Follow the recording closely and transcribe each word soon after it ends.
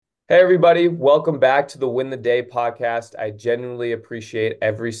Hey, everybody, welcome back to the Win the Day podcast. I genuinely appreciate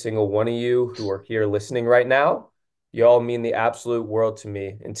every single one of you who are here listening right now. You all mean the absolute world to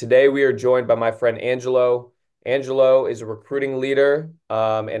me. And today we are joined by my friend Angelo. Angelo is a recruiting leader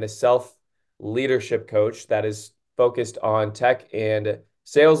and a self leadership coach that is focused on tech and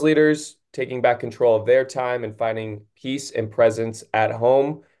sales leaders taking back control of their time and finding peace and presence at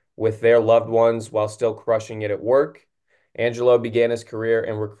home with their loved ones while still crushing it at work. Angelo began his career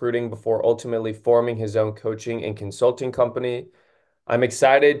in recruiting before ultimately forming his own coaching and consulting company. I'm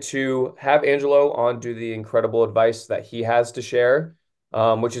excited to have Angelo on due to the incredible advice that he has to share,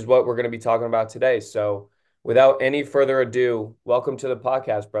 which is what we're going to be talking about today. So, without any further ado, welcome to the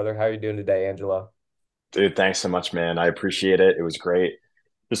podcast, brother. How are you doing today, Angelo? Dude, thanks so much, man. I appreciate it. It was great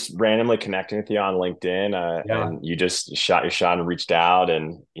just randomly connecting with you on LinkedIn, Yeah, and you just shot your shot and reached out.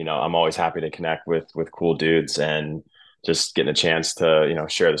 And I'm always happy to connect with cool dudes and just getting a chance to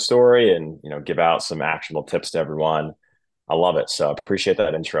share the story and give out some actionable tips to everyone. I love it. So I appreciate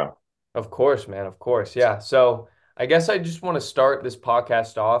that intro. of course, man. Of course. Yeah. So, I guess I just want to start this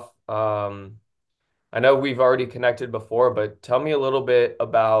podcast off. I know we've already connected before, but tell me a little bit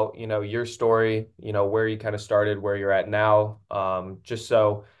about, your story, where you kind of started, where you're at now, just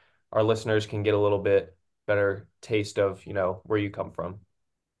so our listeners can get a little bit better taste of, where you come from.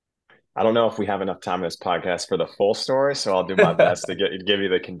 I don't know if we have enough time in this podcast for the full story, so I'll do my best to give you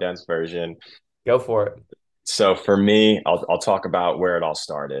the condensed version. Go for it. So for me, I'll talk about where it all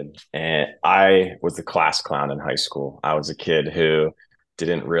started. And I was the class clown in high school. I was a kid who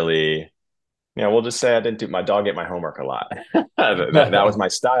didn't really, we'll just say I didn't do my dog ate my homework a lot. That was my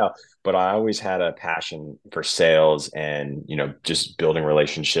style. But I always had a passion for sales and, just building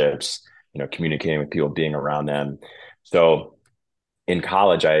relationships, communicating with people, being around them. So in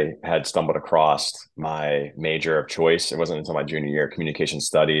college, I had stumbled across my major of choice. It wasn't until my junior year, communication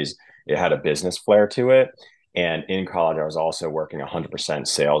studies. It had a business flair to it. And in college, I was also working 100%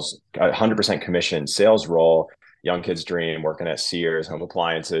 sales, 100% commission sales role, young kid's dream, working at Sears, home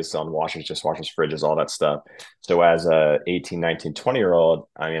appliances, selling washers, dishwashers, fridges, all that stuff. So as a 18, 19, 20-year-old,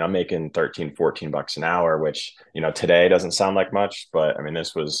 I mean, I'm making 13, 14 bucks an hour, which, today doesn't sound like much, but I mean,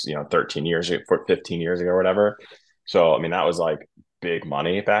 this was, 13 years, 15 years ago or whatever. So, I mean, that was like big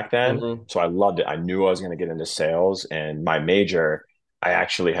money back then. Hmm. So I loved it. I knew I was going to get into sales, and my major, I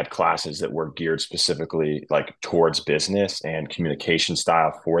actually had classes that were geared specifically like towards business and communication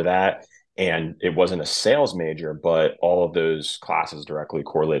style for that. And it wasn't a sales major, but all of those classes directly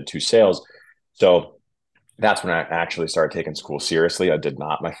correlated to sales. So that's when I actually started taking school seriously. I did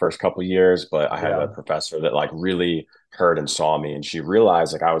not my first couple of years, but I had a Yeah. professor that like really heard and saw me, and she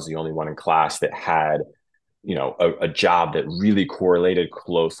realized like I was the only one in class that had a job that really correlated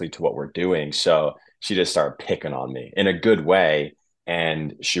closely to what we're doing. So she just started picking on me in a good way.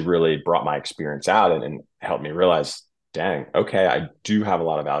 And she really brought my experience out and helped me realize, dang, okay, I do have a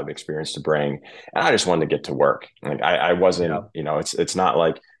lot of valuable experience to bring. And I just wanted to get to work. Like I wasn't, Yeah. it's not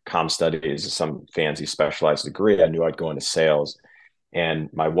like comm studies, some fancy specialized degree. I knew I'd go into sales. And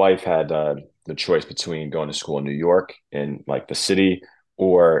my wife had the choice between going to school in New York in like the city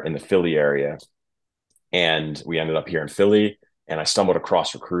or in the Philly area, and we ended up here in Philly, and I stumbled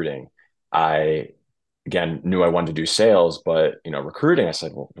across recruiting. I again knew I wanted to do sales, but recruiting, I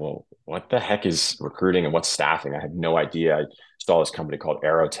said, well, what the heck is recruiting and what's staffing? I had no idea. I saw this company called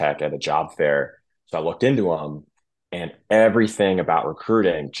Aerotech at a job fair. So I looked into them, and everything about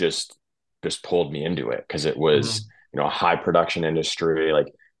recruiting just pulled me into it because it was, Hmm. a high production industry. Like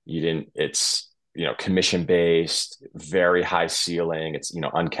you didn't, it's commission based, very high ceiling. It's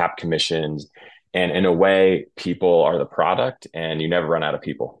uncapped commissions, and in a way, people are the product, and you never run out of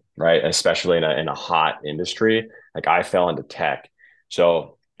people, right? Especially in a hot industry. Like I fell into tech,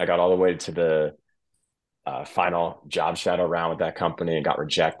 so I got all the way to the final job shadow round with that company and got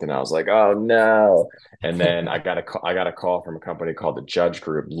rejected. And I was like, oh no. And then I got a call from a company called the Judge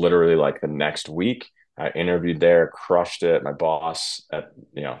Group. Literally, like the next week, I interviewed there, crushed it. My boss at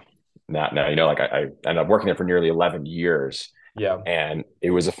now like I ended up working there for nearly 11 years, Yeah. and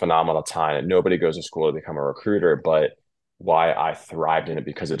it was a phenomenal time. And nobody goes to school to become a recruiter, but why I thrived in it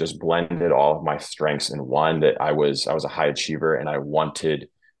because it just blended all of my strengths in one. That I was a high achiever, and I wanted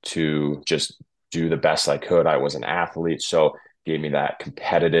to just do the best I could. I was an athlete, so gave me that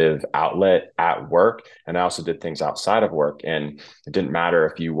competitive outlet at work, and I also did things outside of work. And it didn't matter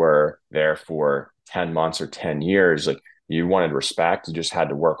if you were there for 10 months or 10 years, like you wanted respect, you just had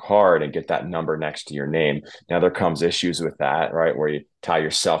to work hard and get that number next to your name. Now there comes issues with that, right? Where you tie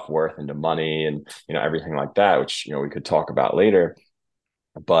your self-worth into money and everything like that, which we could talk about later.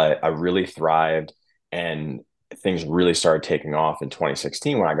 But I really thrived, and things really started taking off in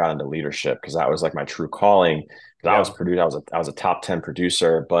 2016 when I got into leadership, because that was like my true calling. Because Yeah. I was a top 10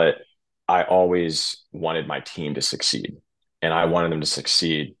 producer, but I always wanted my team to succeed. And I wanted them to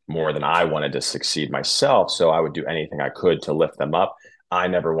succeed more than I wanted to succeed myself. So I would do anything I could to lift them up. I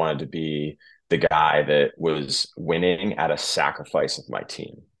never wanted to be the guy that was winning at a sacrifice of my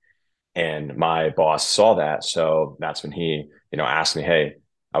team. And my boss saw that. So that's when he, asked me, hey,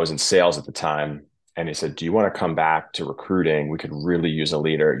 I was in sales at the time. And he said, do you want to come back to recruiting? We could really use a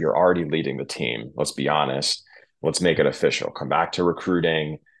leader. You're already leading the team. Let's be honest. Let's make it official. Come back to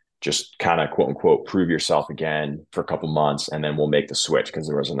recruiting, just kind of quote unquote prove yourself again for a couple months, and then we'll make the switch, because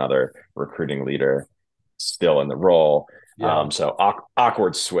there was another recruiting leader still in the role. Yeah. So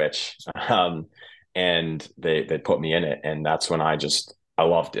awkward switch. And they put me in it. And that's when I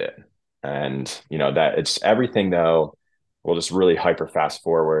loved it. And that it's everything though. We'll just really hyper fast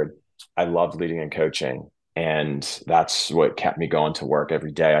forward. I loved leading and coaching, and that's what kept me going to work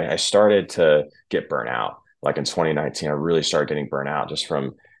every day. I started to get burnt out. Like in 2019, I really started getting burnt out just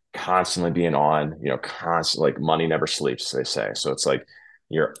from constantly being on, constant, like money never sleeps, they say. So it's like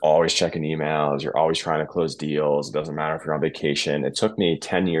you're always checking emails, you're always trying to close deals. It doesn't matter if you're on vacation. It took me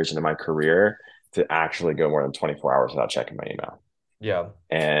 10 years into my career to actually go more than 24 hours without checking my email. Yeah.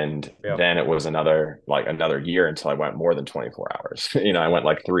 And Yeah. then it was another year until I went more than 24 hours. I went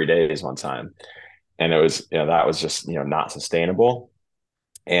like 3 days one time. And it was, that was just, not sustainable.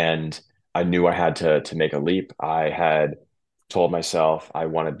 And I knew I had to make a leap. I had told myself I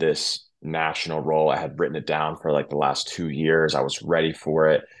wanted this national role. I had written it down for like the last 2 years. I was ready for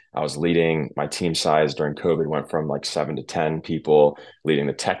it. I was leading my team size during COVID, went from like 7 to 10 people, leading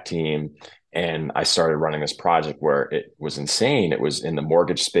the tech team. And I started running this project where it was insane. It was in the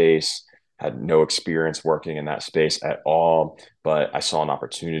mortgage space, had no experience working in that space at all. But I saw an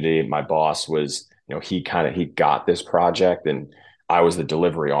opportunity. My boss was, he got this project, and I was the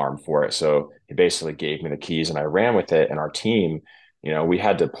delivery arm for it. So he basically gave me the keys and I ran with it. And our team, we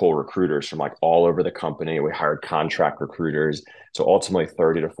had to pull recruiters from like all over the company. We hired contract recruiters. So ultimately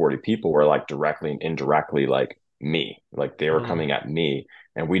 30 to 40 people were like directly and indirectly like me, like they were Mm. coming at me.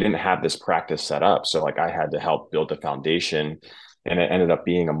 And we didn't have this practice set up. So like I had to help build the foundation. And it ended up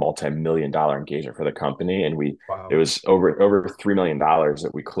being a multi-million-dollar engagement for the company. And it Wow. was over $3 million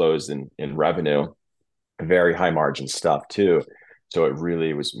that we closed in revenue, very high margin stuff too. So it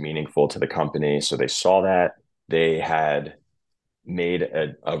really was meaningful to the company. So they saw that. They had made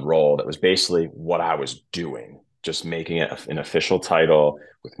a role that was basically what I was doing, just making it an official title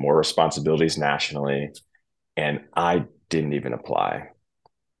with more responsibilities nationally. And I didn't even apply,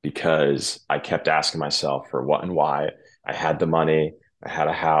 because I kept asking myself for what and why. I had the money, I had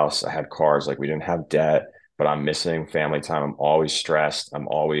a house, I had cars, like we didn't have debt, but I'm missing family time. I'm always stressed. I'm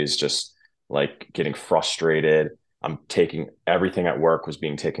always just like getting frustrated. I'm taking everything at work was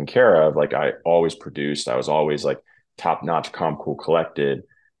being taken care of. Like I always produced. I was always like top notch, calm, cool, collected.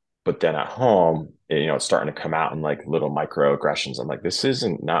 But then at home, it's starting to come out in like little microaggressions. I'm like, this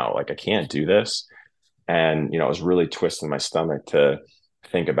isn't no, like I can't do this. And, it was really twisting my stomach to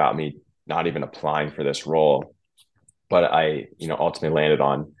think about me not even applying for this role. But I, ultimately landed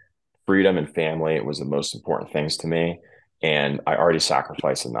on freedom and family. It was the most important things to me. And I already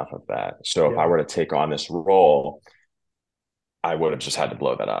sacrificed enough of that. So if I Yeah. were to take on this role, I would have just had to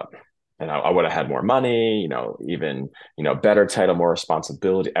blow that up. And I would have had more money, even, better title, more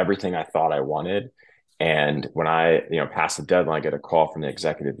responsibility, everything I thought I wanted. And when I, passed the deadline, I get a call from the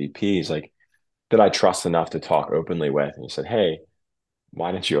executive VP. He's like, that I trust enough to talk openly with. And he said, hey,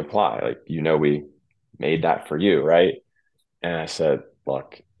 why didn't you apply? Like, we made that for you, right? And I said,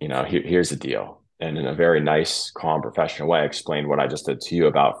 look, here's the deal. And in a very nice, calm, professional way, I explained what I just did to you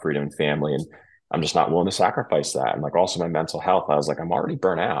about freedom and family. And I'm just not willing to sacrifice that. And like also my mental health, I was like, I'm already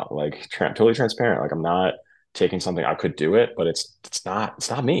burnt out, like totally transparent. Like I'm not taking something, I could do it, but it's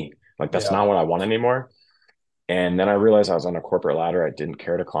not me. Like that's Yeah. not what I want anymore. And then I realized I was on a corporate ladder I didn't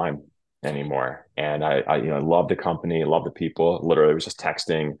care to climb anymore. And I love the company, love the people. Literally, was just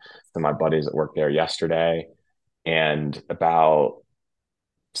texting to my buddies that worked there yesterday. And about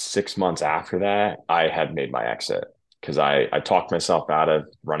 6 months after that, I had made my exit, because I talked myself out of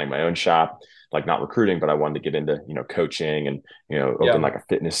running my own shop, like not recruiting, but I wanted to get into, coaching and, open Yeah. like a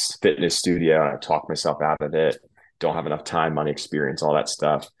fitness studio. And I talked myself out of it. Don't have enough time, money, experience, all that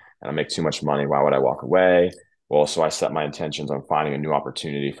stuff. And I make too much money. Why would I walk away? Well, so I set my intentions on finding a new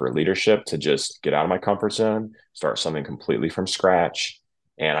opportunity for leadership to just get out of my comfort zone, start something completely from scratch.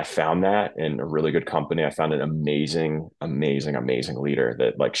 And I found that in a really good company. I found an amazing, amazing, amazing leader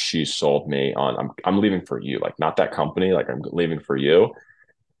that like she sold me on I'm leaving for you, like not that company, like I'm leaving for you.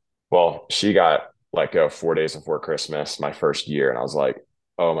 Well, she got let go 4 days before Christmas, my first year. And I was like,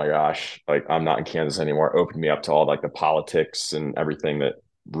 oh my gosh, like I'm not in Kansas anymore. It opened me up to all like the politics and everything that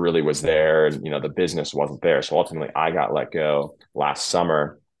really was there. And, the business wasn't there. So ultimately, I got let go last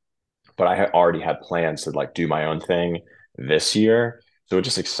summer, but I had already had plans to like do my own thing this year. So it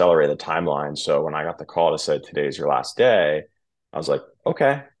just accelerated the timeline. So when I got the call to say today's your last day, I was like,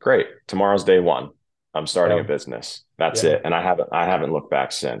 okay, great. Tomorrow's day one. I'm starting a Yeah. business. That's Yeah. it. And I haven't looked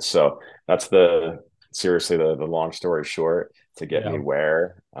back since. So that's the seriously the long story short to get me Yeah.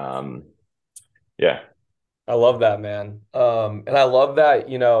 where yeah. I love that, man. And I love that,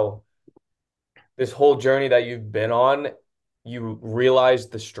 this whole journey that you've been on, you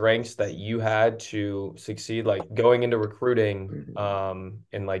realized the strengths that you had to succeed, like going into recruiting, Mhm.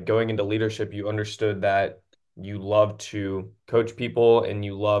 and like going into leadership, you understood that you loved to coach people and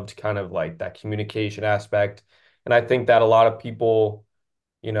you loved kind of like that communication aspect. And I think that a lot of people,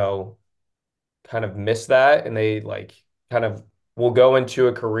 you know, kind of miss that and they like kind of will go into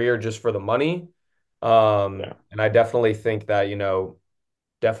a career just for the money. Yeah. And I definitely think that,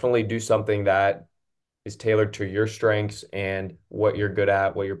 definitely do something that is tailored to your strengths and what you're good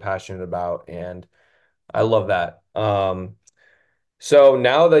at, what you're passionate about. And I love that. So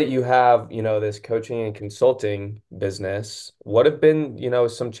now that you have, this coaching and consulting business, what have been,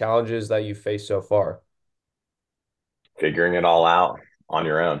 some challenges that you faced so far? Figuring it all out on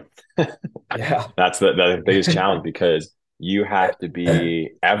your own. Yeah. That's the biggest challenge because you have to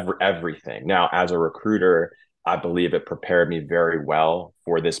be everything. Now, as a recruiter, I believe it prepared me very well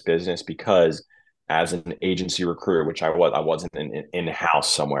for this business because as an agency recruiter, which I wasn't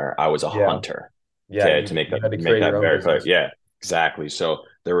in-house somewhere. I was a Yeah. hunter. Yeah. Okay, to You, make you that had to make create your that own very clear. business. Yeah, exactly. So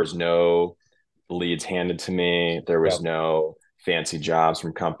there was no leads handed to me. There was Yeah. no fancy jobs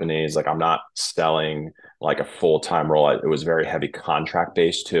from companies. Like I'm not selling like a full-time role. It was very heavy contract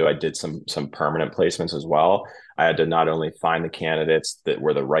based too. I did some permanent placements as well. I had to not only find the candidates that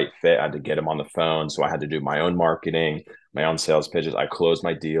were the right fit, I had to get them on the phone. So I had to do my own marketing, my own sales pitches. I closed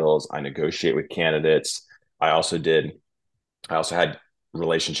my deals. I negotiate with candidates. I also did, I also had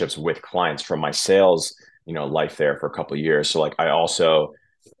relationships with clients from my sales, life there for a couple of years. So like I also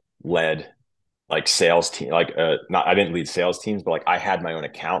led like sales team, like not I didn't lead sales teams, but like I had my own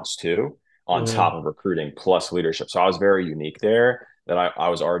accounts too on top Hmm. of recruiting plus leadership. So I was very unique there that I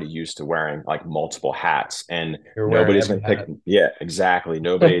was already used to wearing like multiple hats and You're wearing nobody's every gonna pick. hat. Yeah, exactly.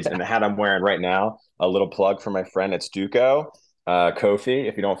 Nobody's, and the hat I'm wearing right now, a little plug for my friend it's Duco. Kofi,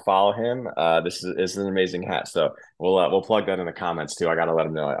 if you don't follow him, this is an amazing hat. So we'll plug that in the comments too. I gotta let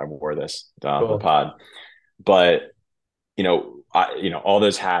him know I wore this for the Cool. pod. But all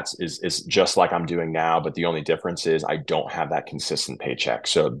those hats is just like I'm doing now, but the only difference is I don't have that consistent paycheck.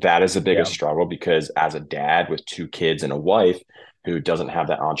 So that is the biggest Yeah. struggle because as a dad with two kids and a wife who doesn't have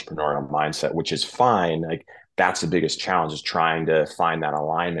that entrepreneurial mindset, which is fine, like that's the biggest challenge is trying to find that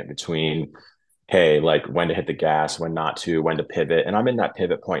alignment between, hey, like when to hit the gas, when not to, when to pivot. And I'm in that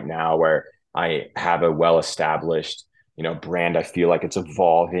pivot point now where I have a well established, brand. I feel like it's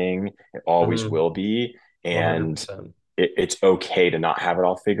evolving. It always Hmm. will be. And 100%. it's okay to not have it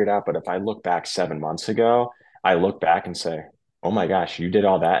all figured out. But if I look back 7 months ago, I look back and say, oh my gosh, you did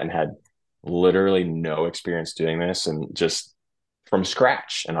all that and had literally no experience doing this and just from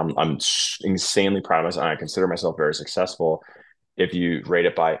scratch. And I'm insanely proud of myself. I consider myself very successful. If you rate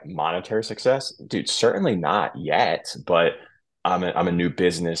it by monetary success, dude, certainly not yet, but I'm a new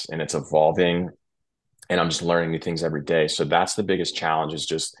business and it's evolving and I'm just learning new things every day. So that's the biggest challenge is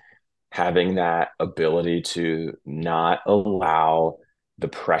just having that ability to not allow the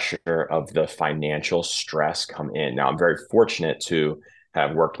pressure of the financial stress come in. Now, I'm very fortunate to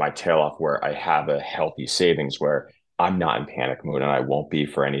have worked my tail off where I have a healthy savings where I'm not in panic mode and I won't be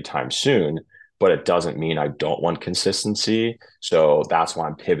for any time soon. But it doesn't mean I don't want consistency. So that's why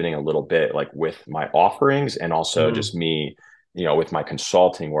I'm pivoting a little bit, like with my offerings and also Hmm. just me, with my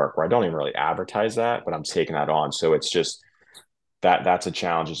consulting work where I don't even really advertise that, but I'm taking that on. So it's just that's a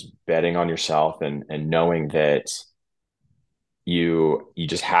challenge is betting on yourself and knowing that you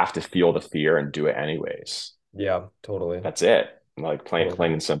just have to feel the fear and do it anyways. Yeah, totally. That's it. Like plain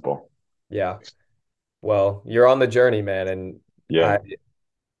Totally. and simple. Yeah. Well, you're on the journey, man, and Yeah. I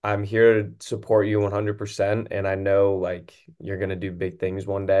I'm here to support you 100%, and I know like you're gonna do big things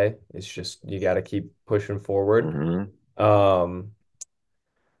one day. It's just you got to keep pushing forward. Hmm. Um,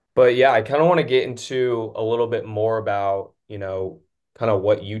 but yeah, I kind of want to get into a little bit more about, kind of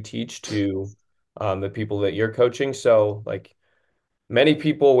what you teach to the people that you're coaching. So, like many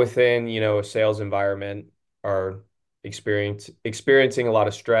people within, a sales environment are experiencing a lot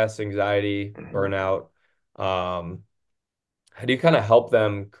of stress, anxiety, Hmm. burnout. Um, How do you kind of help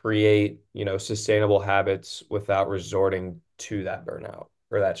them create, sustainable habits without resorting to that burnout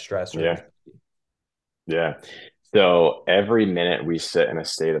or that stress or Yeah. anxiety? Yeah. So every minute we sit in a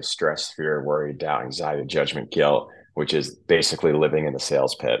state of stress, fear, worry, doubt, anxiety, judgment, guilt, which is basically living in the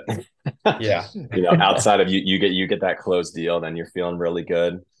sales pit. Yeah. Outside of you get that closed deal, then you're feeling really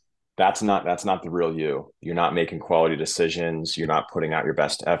good. That's not the real you. You're not making quality decisions. You're not putting out your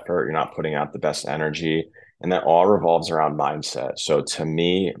best effort. You're not putting out the best energy. And that all revolves around mindset. So to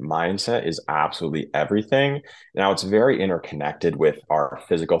me, mindset is absolutely everything. Now it's very interconnected with our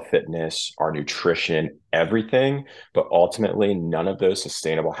physical fitness, our nutrition, everything. But ultimately, none of those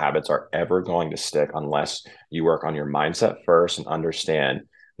sustainable habits are ever going to stick unless you work on your mindset first and understand,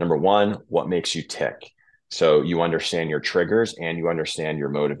 number one, what makes you tick. So you understand your triggers and you understand your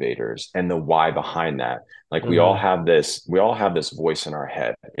motivators and the why behind that. Like Hmm. we all have this voice in our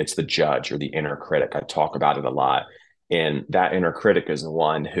head. It's the judge or the inner critic. I talk about it a lot. And that inner critic is the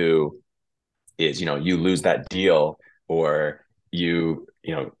one who is, you lose that deal or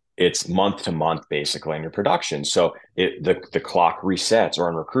it's month to month basically in your production. So the clock resets, or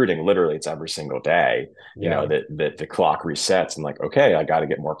in recruiting, literally it's every single day, Yeah. that the clock resets and like, okay, I got to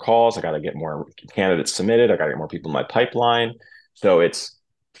get more calls. I got to get more candidates submitted. I got to get more people in my pipeline. So it's,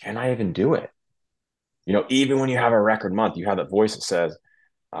 can I even do it? Even when you have a record month, you have that voice that says,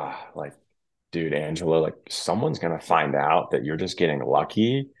 like, dude, Angelo, like someone's going to find out that you're just getting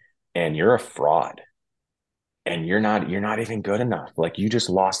lucky and you're a fraud and you're not even good enough. Like you just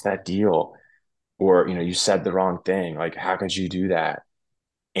lost that deal, or you said the wrong thing. Like how could you do that?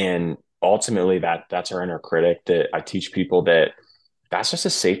 And ultimately that's our inner critic that I teach people that that's just a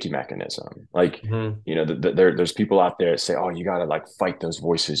safety mechanism. Like, Hmm. there's people out there that say, oh, you got to like fight those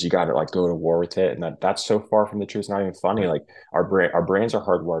voices. You got to like go to war with it. And that's so far from the truth. It's not even funny. Like our brains are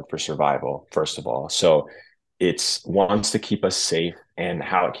hardwired for survival, first of all. So it's wants to keep us safe. And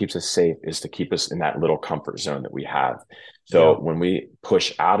how it keeps us safe is to keep us in that little comfort zone that we have. So Yeah. when we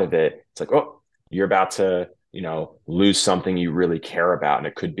push out of it, it's like, oh, you're about to, lose something you really care about. And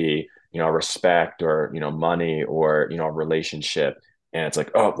it could be, respect or, money or, a relationship. And it's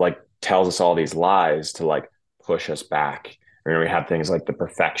like, oh, like tells us all these lies to like push us back. Or we have things like the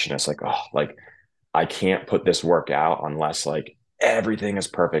perfectionist, like, oh, like I can't put this work out unless like everything is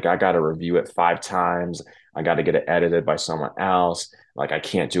perfect. I got to review it 5 times. I got to get it edited by someone else. Like I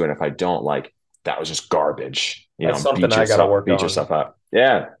can't do it if I don't. Like that was just garbage. That's something Beat I got to yourself, work beat on. yourself up.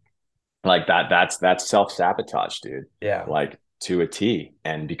 Yeah, like that's self-sabotage, dude. Yeah. Like to a T.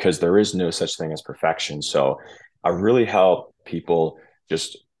 And because there is no such thing as perfection. So I really help people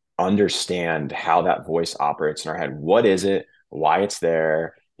just understand how that voice operates in our head. What is it? Why it's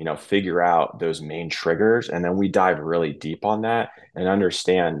there? Figure out those main triggers. And then we dive really deep on that and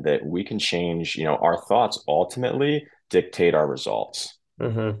understand that we can change, our thoughts ultimately dictate our results.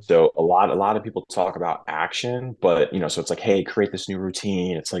 Hmm. So a lot of people talk about action, but so it's like, hey, create this new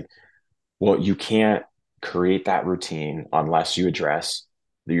routine. It's like, well, you can't create that routine unless you address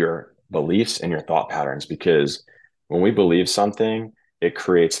your beliefs and your thought patterns, because when we believe something, it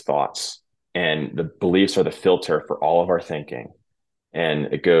creates thoughts, and the beliefs are the filter for all of our thinking. And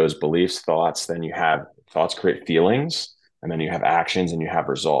it goes beliefs, thoughts, then you have thoughts create feelings, and then you have actions and you have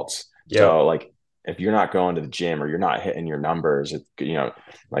results. Yep. So like if you're not going to the gym or you're not hitting your numbers,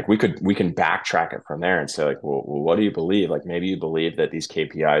 like we can backtrack it from there and say like, well, what do you believe? Like maybe you believe that these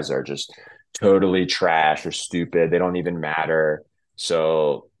KPIs are just totally trash or stupid. They don't even matter.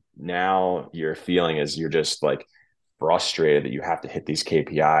 So now your feeling is you're just like frustrated that you have to hit these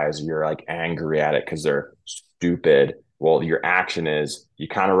KPIs. You're like angry at it because they're stupid. Well, your action is you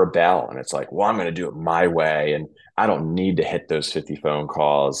kind of rebel and it's like, well, I'm going to do it my way. And I don't need to hit those 50 phone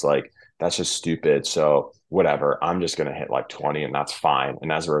calls. Like, that's just stupid. So, whatever, I'm just going to hit like 20 and that's fine.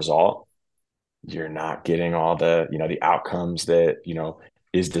 And as a result, you're not getting all the outcomes that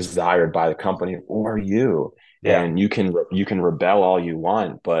is desired by the company or you. Yeah. And you can rebel all you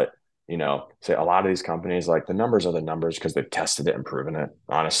want, but say a lot of these companies, like the numbers are the numbers because they've tested it and proven it,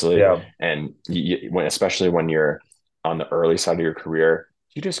 honestly. Yeah. And especially when you're on the early side of your career,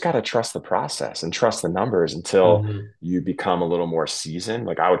 you just got to trust the process and trust the numbers until Hmm. you become a little more seasoned.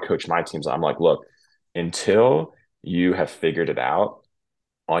 Like I would coach my teams, I'm like, look, until you have figured it out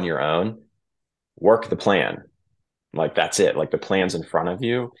on your own, work the plan. Like that's it. Like the plan's in front of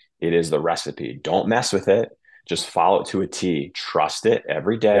you. It is the recipe. Don't mess with it. Just follow it to a T. Trust it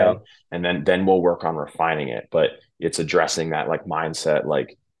every Yeah. day. And then we'll work on refining it. But it's addressing that like mindset,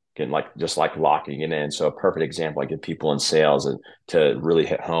 like getting like just like locking it in. So a perfect example I give people in sales and to really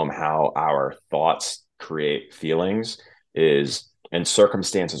hit home how our thoughts create feelings is, and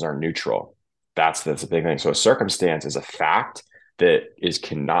circumstances are neutral. That's a big thing. So a circumstance is a fact that is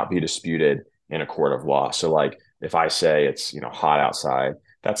cannot be disputed in a court of law. So like if I say it's, hot outside,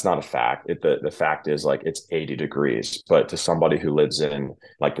 that's not a fact. The fact is like it's 80 degrees, but to somebody who lives in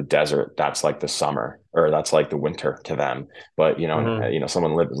like the desert, that's like the summer or that's like the winter to them. But Hmm.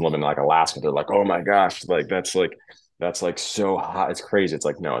 someone living in like Alaska, they're like, oh my gosh, like that's like so hot. It's crazy. It's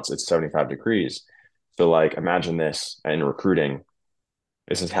like, no, it's 75 degrees. So like imagine this in recruiting.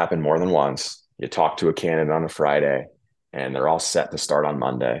 This has happened more than once. You talk to a candidate on a Friday and they're all set to start on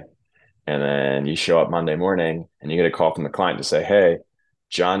Monday. And then you show up Monday morning and you get a call from the client to say, hey,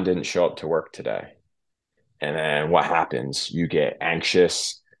 John didn't show up to work today. And then what happens? You get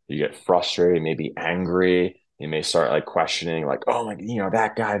anxious, you get frustrated, maybe angry. You may start like questioning, like, oh my,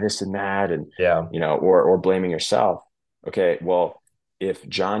 that guy, this and that, and Yeah. or blaming yourself. Okay, well, if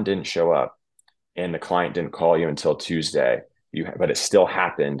John didn't show up and the client didn't call you until Tuesday, but it still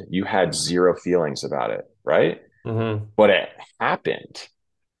happened, you had zero feelings about it, right? Hmm. But it happened.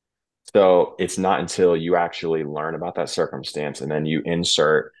 So it's not until you actually learn about that circumstance and then you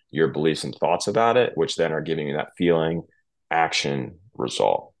insert your beliefs and thoughts about it, which then are giving you that feeling, action,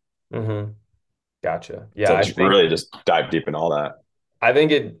 result. Hmm. Gotcha. Yeah, So just really just dive deep in all that. I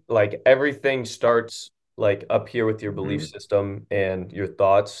think it like everything starts like up here with your belief Mhm. system and your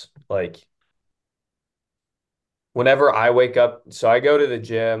thoughts. Like whenever I wake up, so I go to the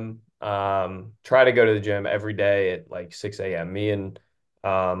gym, try to go to the gym every day at like 6 a.m. Me and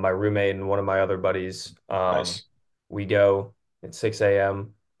my roommate and one of my other buddies, Nice. we go at 6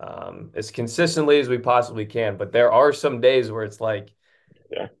 a.m. As consistently as we possibly can. But there are some days where it's like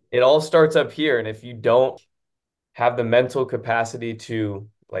Yeah. it all starts up here. And if you don't have the mental capacity to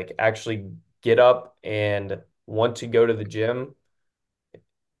like actually get up and want to go to the gym,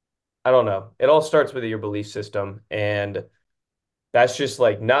 I don't know. It all starts with your belief system. And that's just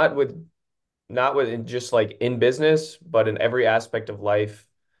like not with just like in business, but in every aspect of life,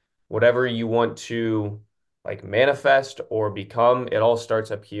 whatever you want to like manifest or become, it all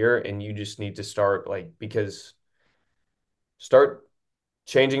starts up here. And you just need to start like, because start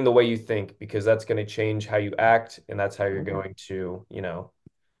changing the way you think, because that's going to change how you act. And that's how you're Mhm. going to,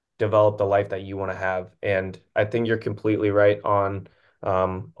 develop the life that you want to have. And I think you're completely right on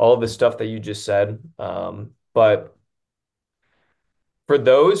all of the stuff that you just said. But for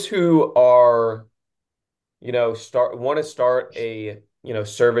those who are start want to start a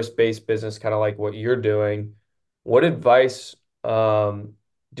service-based business kind of like what you're doing, what advice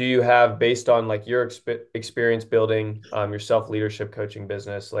do you have based on like your experience building your self-leadership coaching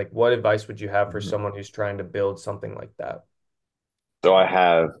business? Like what advice would you have for Mhm. someone who's trying to build something like that? So I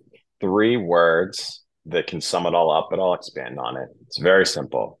have three words that can sum it all up, but I'll expand on it. It's very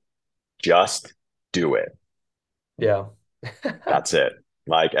simple. Just do it. Yeah. That's it.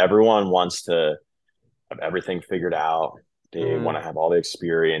 Like everyone wants to have everything figured out. They want Hmm. to have all the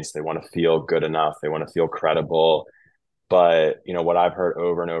experience. They want to feel good enough. They want to feel credible. But what I've heard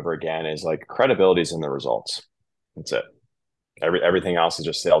over and over again is like credibility is in the results. That's it. Everything else is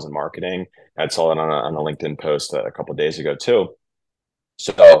just sales and marketing. I saw it on a LinkedIn post a couple of days ago too.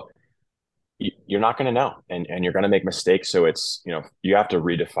 So you're not going to know, and you're going to make mistakes. So it's you have to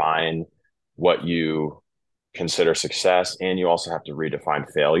redefine what you consider success, and you also have to redefine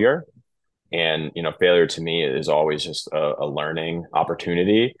failure. And failure to me is always just a learning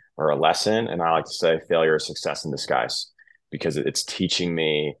opportunity or a lesson. And I like to say failure is success in disguise because it's teaching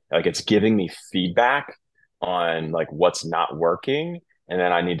me, like it's giving me feedback on like what's not working. And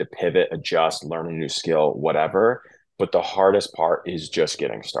then I need to pivot, adjust, learn a new skill, whatever. But the hardest part is just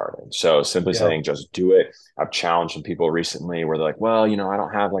getting started. So simply Yeah. saying, just do it. I've challenged some people recently where they're like, well, I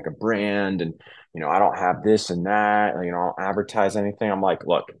don't have like a brand and, I don't have this and that, I don't advertise anything. I'm like,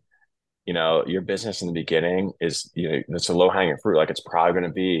 look, your business in the beginning is, it's a low hanging fruit. Like it's probably going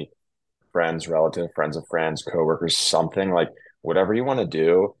to be friends, relative, friends of friends, coworkers, something like whatever you want to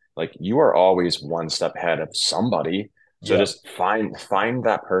do. Like you are always one step ahead of somebody. So Yeah. just find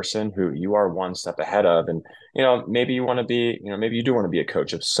that person who you are one step ahead of. And, maybe you want to be, maybe you do want to be a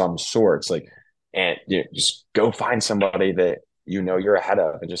coach of some sorts. Like, and just go find somebody that you're ahead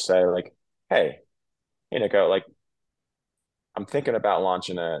of and just say, like, hey, go like I'm thinking about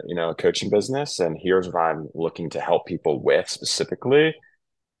launching a coaching business, and here's what I'm looking to help people with specifically.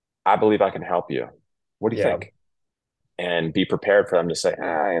 I believe I can help you. What do you Yeah. think? And be prepared for them to say,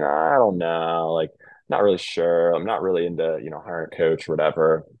 I don't know, like not really sure. I'm not really into, hiring a coach or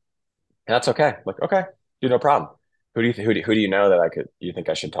whatever. And that's okay. Like, okay, no problem. Who do you know that you think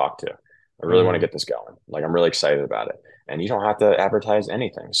I should talk to? I really want to Hmm. get this going. Like, I'm really excited about it. And you don't have to advertise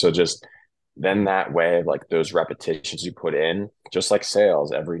anything. So just then that way, like those repetitions you put in, just like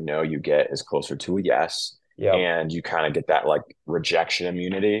sales, every no you get is closer to a yes. Yep. And you kind of get that like rejection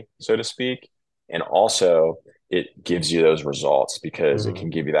immunity, so to speak. And also, it gives you those results because it Hmm. can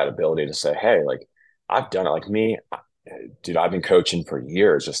give you that ability to say, hey, like I've done it. Like me, dude, I've been coaching for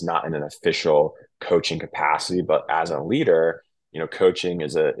years, just not in an official coaching capacity, but as a leader, coaching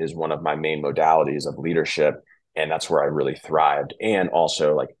is one of my main modalities of leadership, and that's where I really thrived. And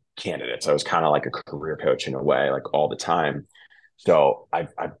also like candidates, I was kind of like a career coach in a way, like all the time. So I've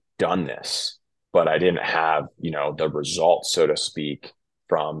done this, but I didn't have the results, so to speak,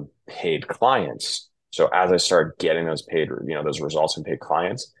 from paid clients. So as I started getting those paid, those results from paid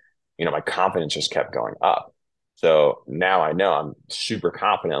clients, my confidence just kept going up. So now I know I'm super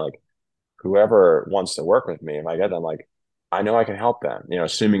confident. Like whoever wants to work with me, if I get them, like I know I can help them,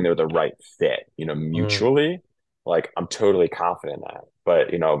 assuming they're the right fit, Hmm. mutually, like I'm totally confident in that.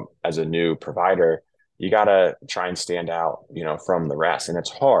 But, as a new provider, you got to try and stand out, from the rest. And it's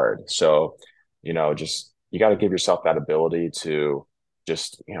hard. So, just you got to give yourself that ability to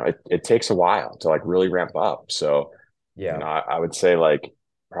just, it takes a while to like really ramp up. So, Yeah. I would say like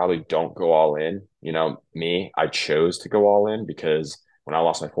probably don't go all in. I chose to go all in because when I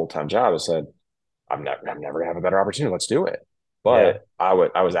lost my full-time job, I said, I'm never gonna have a better opportunity. Let's do it. Yeah. But I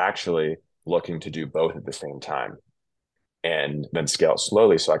was actually looking to do both at the same time and then scale it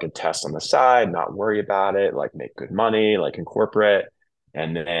slowly so I could test on the side, not worry about it, like make good money, like in corporate.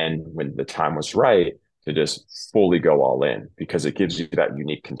 And then when the time was right, to just fully go all in because it gives you that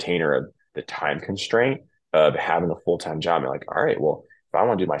unique container of the time constraint of having a full-time job. You're like, all right, well, if I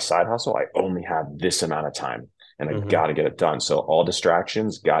want to do my side hustle, I only have this amount of time and I Hmm. got to get it done. So all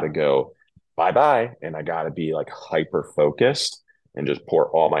distractions got to go bye bye. And I got to be like hyper focused and just pour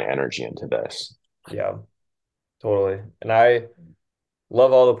all my energy into this. Yeah. Totally. And I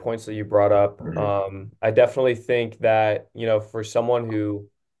love all the points that you brought up. Mhm. I definitely think that, for someone who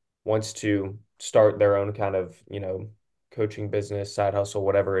wants to start their own kind of, coaching business, side hustle,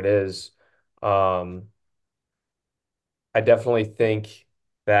 whatever it is, um, I definitely think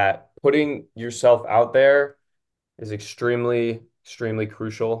that putting yourself out there is extremely, extremely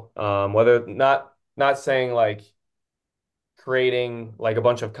crucial. Whether not saying like creating like a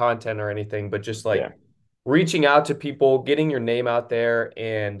bunch of content or anything, but just Yeah, like reaching out to people, getting your name out there,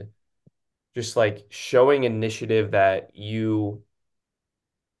 and just like showing initiative that you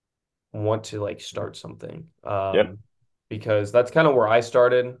want to like start something. yep, Because that's kind of where I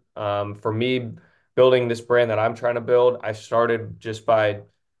started. For me, building this brand that I'm trying to build, I started just by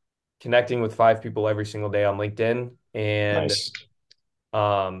connecting with 5 people every single day on LinkedIn and nice.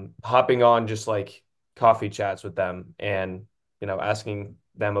 hopping on just like coffee chats with them and asking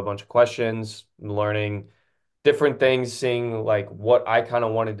them a bunch of questions, learning different things, seeing like what I kind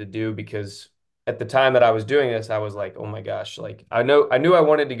of wanted to do because at the time that I was doing this, I was like, oh my gosh, like I knew I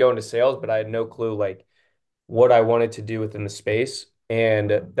wanted to go into sales, but I had no clue like what I wanted to do within the space. And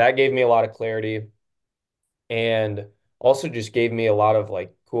that gave me a lot of clarity and also just gave me a lot of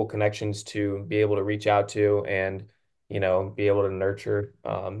like cool connections to be able to reach out to and be able to nurture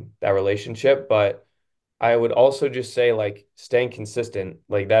that relationship. But I would also just say like staying consistent,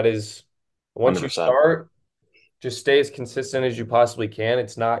 like that is once you 100%. start, just stay as consistent as you possibly can.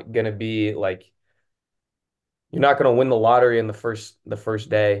 It's not going to be like you're not going to win the lottery in the first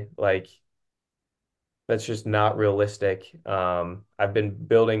day. Like that's just not realistic. I've been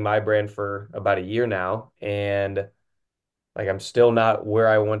building my brand for about a year now, and like I'm still not where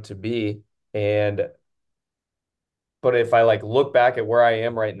I want to be. And but if I like look back at where I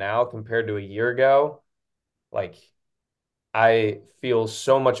am right now compared to a year ago, like I feel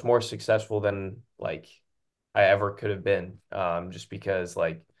so much more successful than like I ever could have been. Just because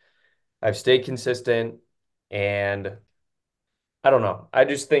like I've stayed consistent and I don't know. I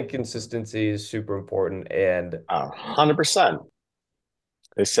just think consistency is super important. And 100%.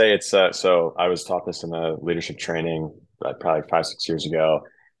 They say it's so I was taught this in a leadership training probably 5, 6 years ago.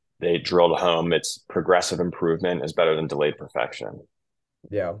 They drilled home it's progressive improvement is better than delayed perfection.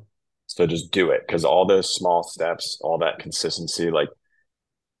 yeah. So just do it because all those small steps, all that consistency, like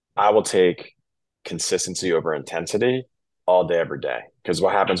I will take consistency over intensity all day, every day. Because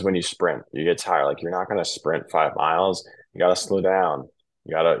what happens when you sprint? You get tired. Like you're not going to sprint 5 miles. You got to slow down.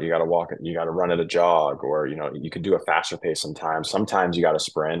 You gotta walk it. You got to run at a jog, or you could do a faster pace sometimes. Sometimes you got to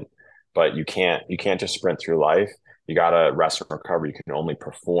sprint, but you can't just sprint through life. You got to rest and recover. You can only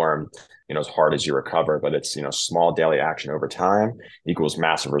perform, as hard as you recover. But it's small daily action over time equals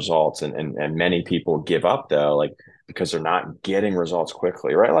massive results. And many people give up though, like because they're not getting results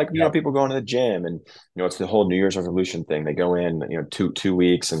quickly, right? Like, Yep. people going to the gym and, it's the whole New Year's resolution thing. They go in, two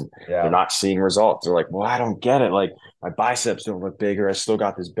weeks and they're Yeah. not seeing results. They're like, well, I don't get it. Like my biceps don't look bigger. I still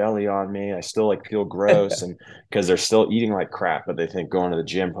got this belly on me. I still like feel gross. And because they're still eating like crap, but they think going to the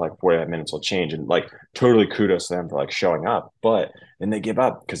gym for like 45 minutes will change. And like totally kudos to them for like showing up. But then they give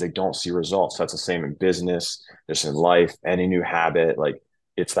up because they don't see results. That's the same in business, just in life, any new habit. Like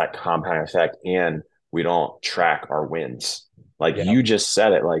it's that compound effect. And we don't track our wins. Like Yeah. you just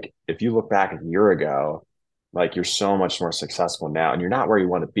said it. Like if you look back a year ago, like you're so much more successful now and you're not where you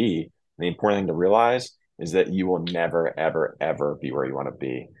want to be. And the important thing to realize is that you will never, ever, ever be where you want to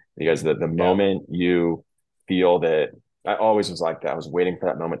be. Because the Yeah. moment you feel that, I always was like that. I was waiting for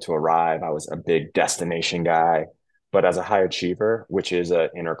that moment to arrive. I was a big destination guy. But as a high achiever, which is an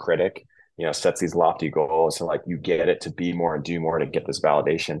inner critic, sets these lofty goals. So like you get it to be more and do more to get this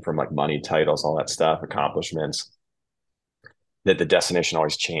validation from like money, titles, all that stuff, accomplishments, that the destination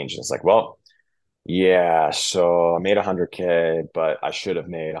always changes. It's like, well, yeah, so I made 100K, but I should have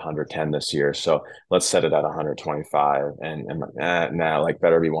made 110 this year. So let's set it at 125 and now like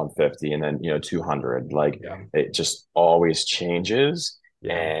better be 150 and then 200. Like Yeah. it just always changes.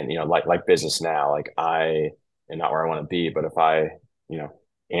 Yeah. And like business now, like I am not where I want to be, but if you know,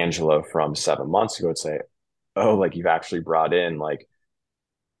 Angelo from 7 months ago would say, oh, like you've actually brought in like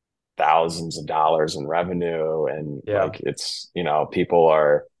thousands of dollars in revenue and Yeah. like it's people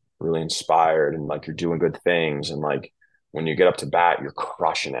are really inspired and like you're doing good things and like when you get up to bat you're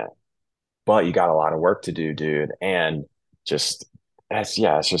crushing it, but you got a lot of work to do, dude. And just it's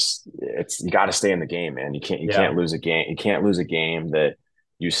just it's you got to stay in the game, man. You Yeah. can't lose a game. You can't lose a game that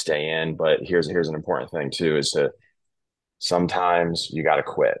you stay in. But here's an important thing too, is to sometimes you got to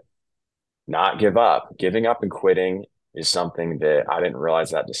quit, not give up. Giving up and quitting is something that I didn't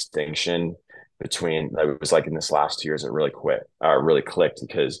realize that distinction between. It was like in this last 2 years, it really clicked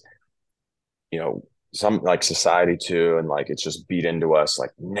because you know some like society too, and like it's just beat into us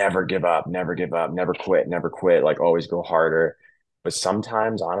like never give up, never give up, never quit, like always go harder. But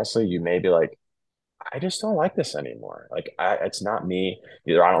sometimes, honestly, you may be like, I just don't like this anymore. Like it's not me.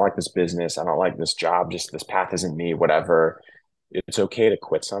 Either I don't like this business, I don't like this job, just this path isn't me, whatever. It's okay to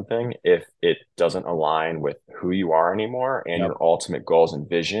quit something if it doesn't align with who you are anymore and Yep. your ultimate goals and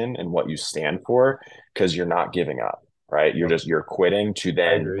vision and what you stand for, because you're not giving up, right? Yep. You're quitting to I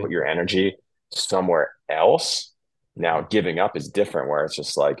then agree. put your energy somewhere else. Now, giving up is different, where it's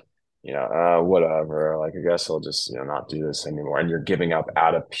just like, whatever, like I guess I'll just, not do this anymore. And you're giving up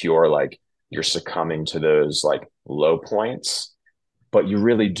out of pure like you're succumbing to those like low points, but you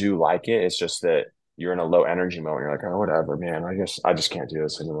really do like it. It's just that you're in a low energy moment. You're like, oh, whatever, man. I just can't do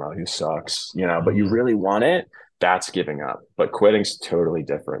this anymore. Who sucks? But you Mhm. really want it. That's giving up. But quitting's totally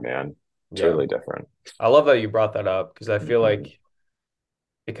different, man. Yeah. Totally different. I love that you brought that up because I feel like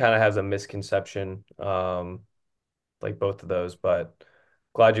it kind of has a misconception, like both of those, but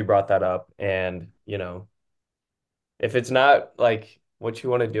glad you brought that up. And, if it's not like what you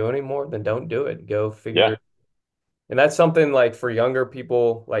want to do anymore, then don't do it. Go Yeah. figure. And that's something like for younger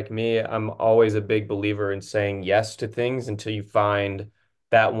people like me, I'm always a big believer in saying yes to things until you find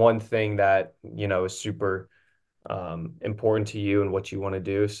that one thing that, is super important to you and what you want to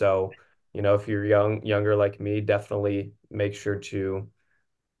do. So, if you're younger like me, definitely make sure to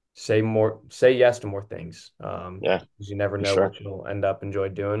say yes to more things. Yeah, 'Cause you never for know sure. what you'll end up enjoy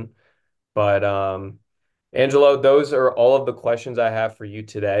doing. But Angelo, those are all of the questions I have for you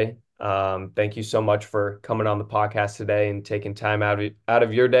today. Thank you so much for coming on the podcast today and taking time out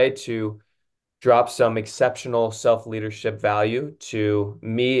of your day to drop some exceptional self-leadership value to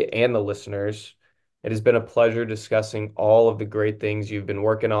me and the listeners. It has been a pleasure discussing all of the great things you've been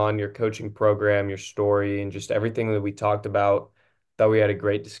working on, your coaching program, your story, and just everything that we talked about. Thought we had a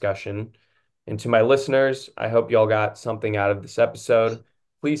great discussion. And to my listeners, I hope y'all got something out of this episode.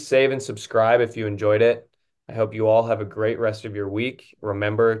 Please save and subscribe if you enjoyed it. I hope you all have a great rest of your week.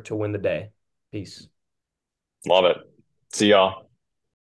 Remember to win the day. Peace. Love it. See y'all.